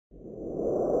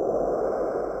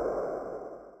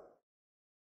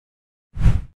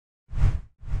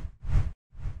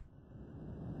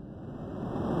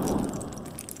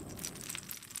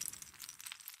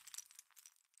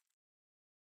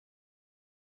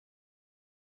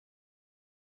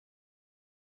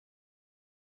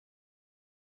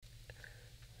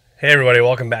Hey everybody,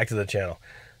 welcome back to the channel.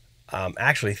 I'm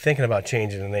actually thinking about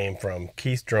changing the name from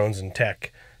Keith Drones and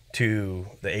Tech to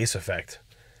the Ace Effect.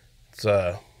 It's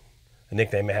a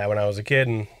nickname I had when I was a kid,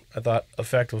 and I thought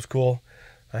effect was cool.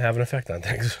 I have an effect on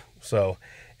things. So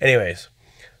anyways,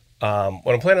 what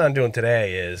I'm planning on doing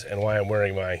today is, and why I'm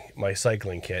wearing my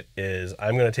cycling kit, is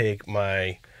I'm going to take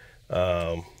my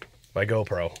my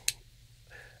GoPro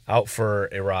out for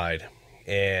a ride.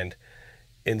 And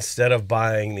instead of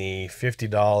buying the $50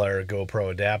 GoPro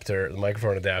adapter, the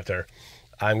microphone adapter,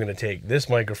 I'm going to take this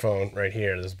microphone right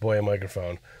here, this Boya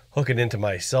microphone, hook it into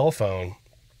my cell phone,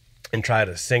 and try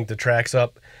to sync the tracks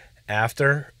up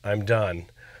after I'm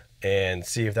done, and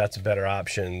see if that's a better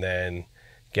option than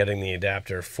getting the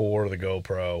adapter for the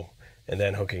GoPro and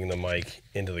then hooking the mic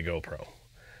into the GoPro.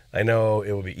 I know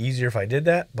it would be easier if I did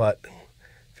that, but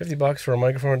 $50 for a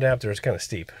microphone adapter is kind of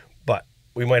steep. But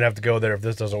we might have to go there if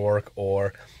this doesn't work,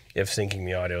 or if syncing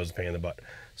the audio is a pain in the butt.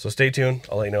 So stay tuned.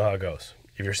 I'll let you know how it goes.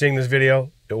 If you're seeing this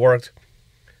video, it worked.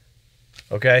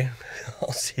 Okay?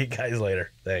 I'll see you guys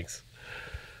later. Thanks.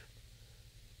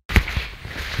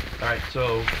 Alright,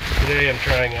 so today I'm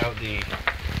trying out the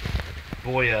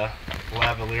Boya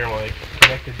lavalier mic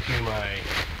connected to my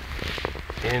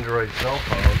Android cell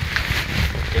phone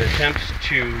in attempts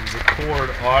to record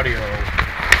audio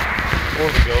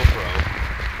for the GoPro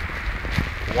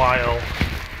while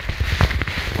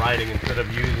riding, instead of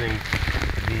using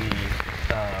the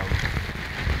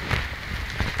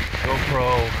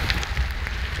GoPro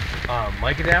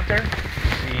mic adapter, to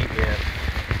see if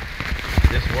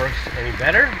this works any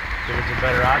better, if it's a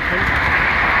better option.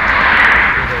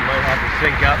 Because I might have to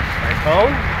sync up my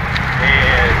phone,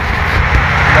 and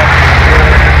I'm not sure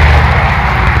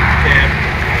if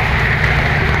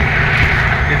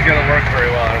it's going to work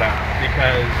very well or not,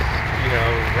 because you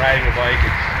know, riding a bike,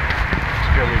 it's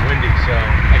extremely windy, so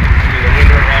I can see the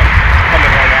wind right now coming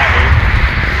right at me.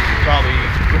 It's probably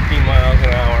 15 miles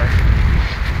an hour.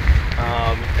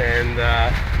 And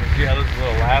let's see how this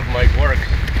little lav mic works.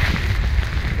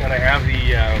 And I have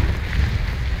the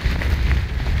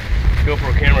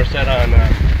GoPro camera set on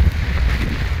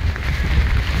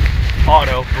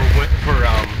auto for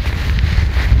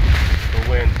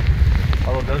wind.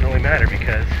 Although it doesn't really matter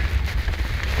because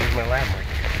here's my lav mic.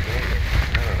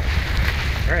 I don't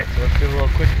know. Alright, so let's do a little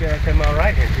quick 10-mile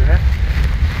ride here, see that?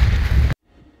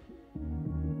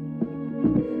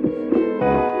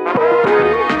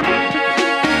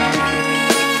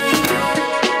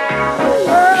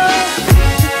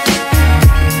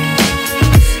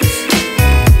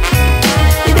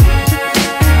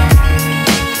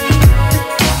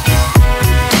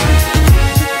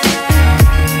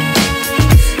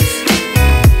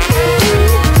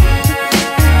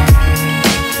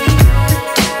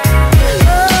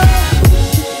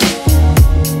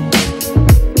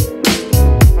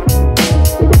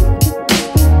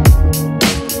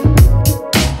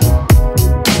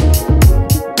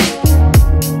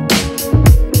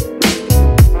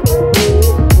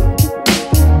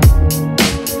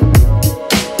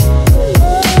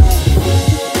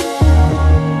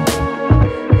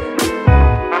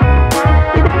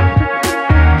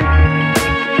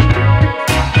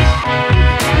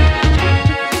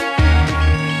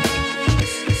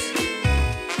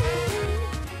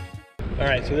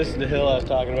 Alright, so this is the hill I was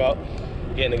talking about,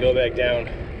 getting to go back down.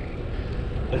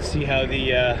 Let's see how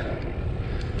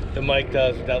the mic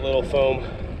does with that little foam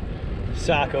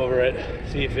sock over it.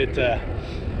 See if it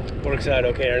works out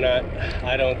okay or not.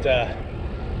 I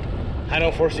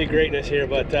don't foresee greatness here,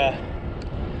 but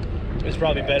it's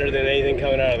probably better than anything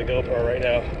coming out of the GoPro right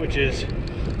now, which is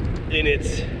in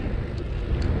its,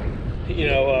 you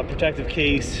know, protective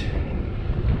case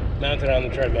mounted on the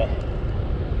treadmill.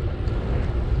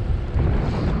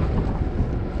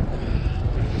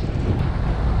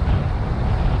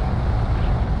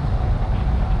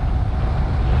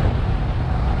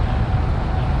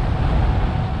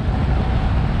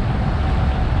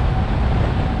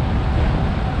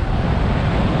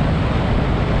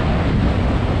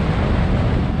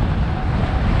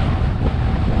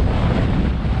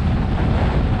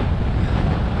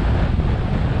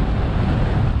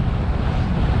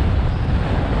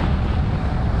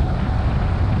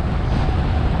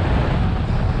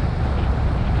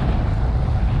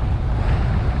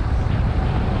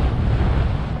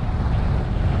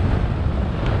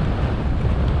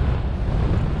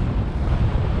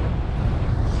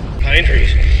 Pine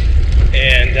trees,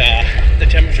 and the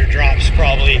temperature drops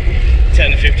probably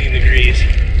 10 to 15 degrees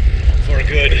for a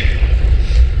good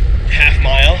half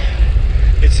mile.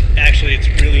 It's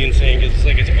really insane. It's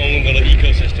like its own little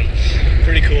ecosystem.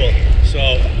 Pretty cool.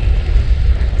 So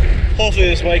hopefully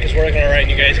this mic is working all right and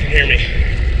you guys can hear me.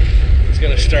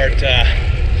 gonna start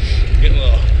getting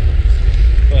a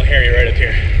little hairy right up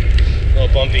here, a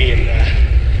little bumpy, and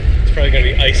it's probably gonna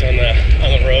be ice on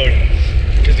the road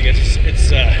because it's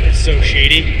so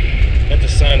shady that the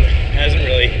sun hasn't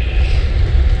really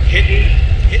hitting.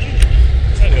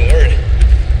 It's not even a word.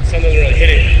 The sun doesn't really hit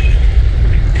it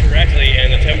correctly,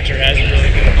 and the temperature hasn't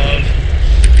really been above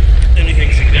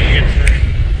anything significant for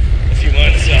a few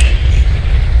months. So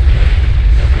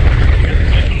you hear the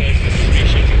clicking noise of the speed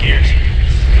shifting gears.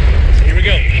 So here we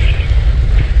go.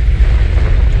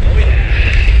 Oh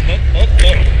yeah. Oh.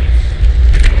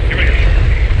 Here we go.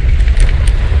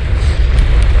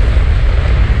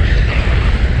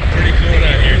 Pretty cool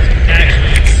down here. It's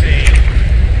actually insane.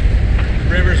 The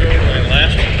river's over to my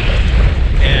left,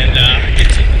 and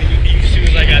as soon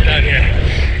as I got down here,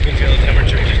 you can feel the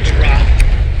temperature just drop.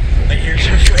 My ears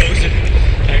are frozen.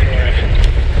 I can wear a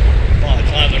ball of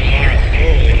cloud tomorrow.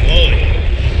 Holy moly.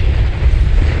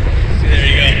 See, there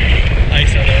you go.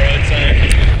 Ice on the roadside.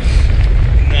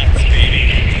 Nuts, baby.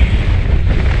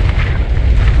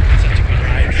 Such a good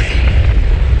ride.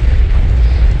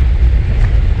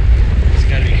 Just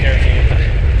gotta be careful with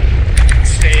the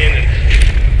sand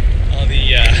and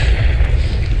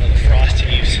all the frost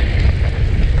heaves.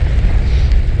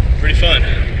 Pretty fun.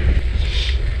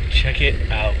 Check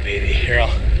it out, baby. Here,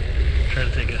 I'll try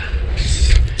to take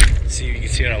see if you can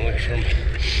see what I'm looking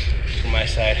from my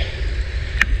side.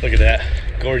 Look at that.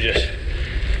 Gorgeous.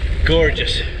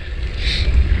 Gorgeous.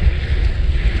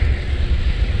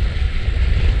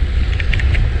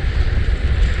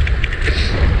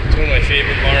 It's one of my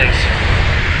favorite barns.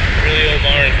 Really old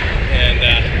barn, and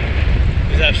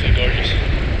it's absolutely gorgeous.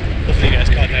 Hopefully you guys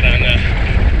caught that on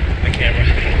my camera.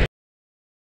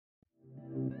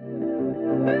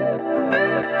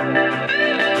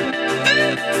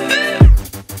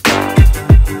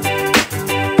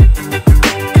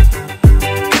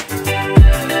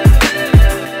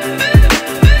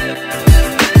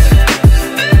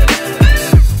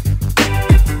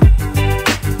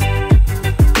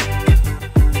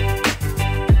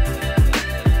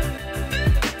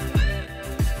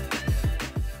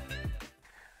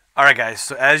 Alright guys,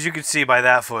 so as you can see by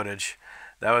that footage,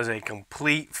 that was a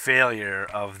complete failure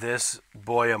of this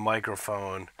Boya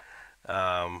microphone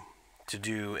to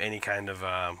do any kind of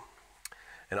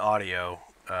an audio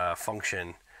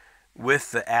function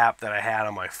with the app that I had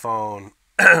on my phone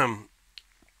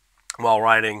while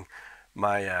riding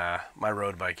my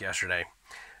road bike yesterday.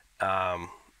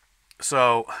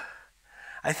 So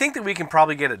I think that we can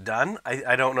probably get it done.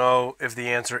 I don't know if the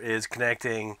answer is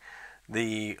connecting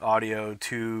the audio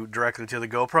directly to the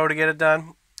GoPro to get it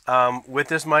done with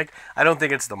this mic. I don't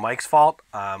think it's the mic's fault.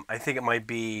 I think it might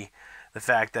be the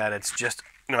fact that it's just,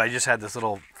 I just had this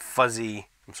little fuzzy,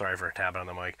 I'm sorry for tapping on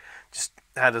the mic, just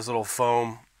had this little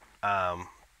foam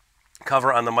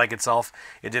cover on the mic itself.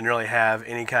 It didn't really have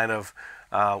any kind of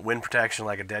wind protection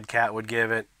like a dead cat would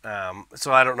give it.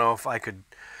 So I don't know if I could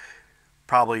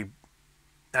probably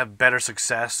have better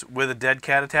success with a dead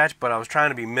cat attached, but I was trying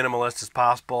to be minimalist as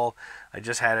possible. I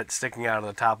just had it sticking out of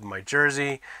the top of my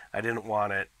jersey. I didn't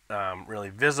want it really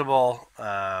visible.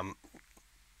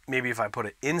 Maybe if I put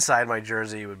it inside my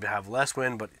jersey, it would have less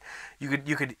wind, but you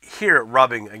could hear it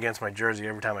rubbing against my jersey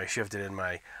every time I shifted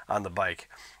on the bike.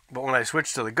 But when I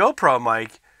switched to the GoPro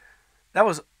mic, it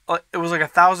was like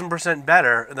 1,000%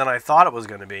 better than I thought it was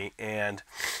going to be, and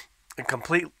a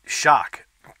complete shock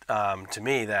to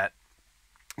me that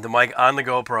the mic on the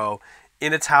GoPro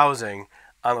in its housing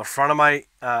on the front of my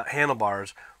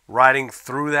handlebars riding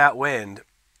through that wind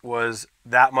was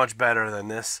that much better than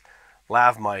this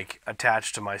lav mic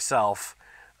attached to myself.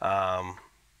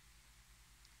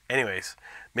 Anyways,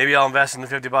 maybe I'll invest in the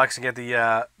 $50 and get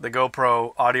the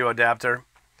GoPro audio adapter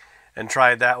and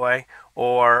try it that way,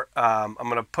 or I'm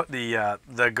gonna put the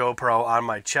GoPro on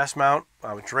my chest mount.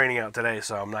 It's raining out today,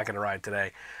 so I'm not gonna ride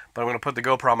today, but I'm gonna put the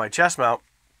GoPro on my chest mount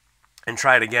and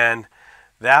try it again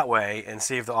that way and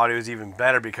see if the audio is even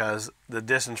better, because the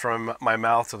distance from my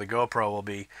mouth to the GoPro will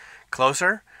be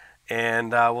closer,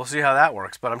 and we'll see how that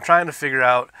works. But I'm trying to figure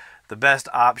out the best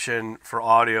option for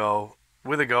audio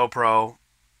with a GoPro,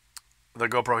 the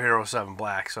GoPro Hero 7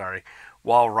 Black, sorry,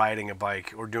 while riding a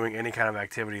bike or doing any kind of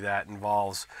activity that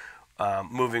involves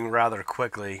moving rather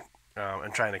quickly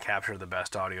and trying to capture the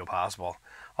best audio possible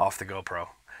off the GoPro.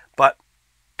 But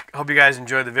hope you guys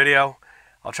enjoyed the video.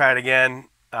 I'll try it again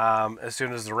as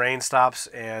soon as the rain stops,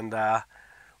 and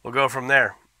we'll go from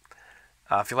there.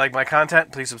 If you like my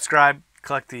content, please subscribe,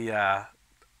 click the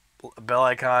bell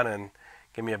icon, and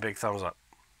give me a big thumbs up.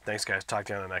 Thanks, guys. Talk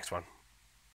to you on the next one.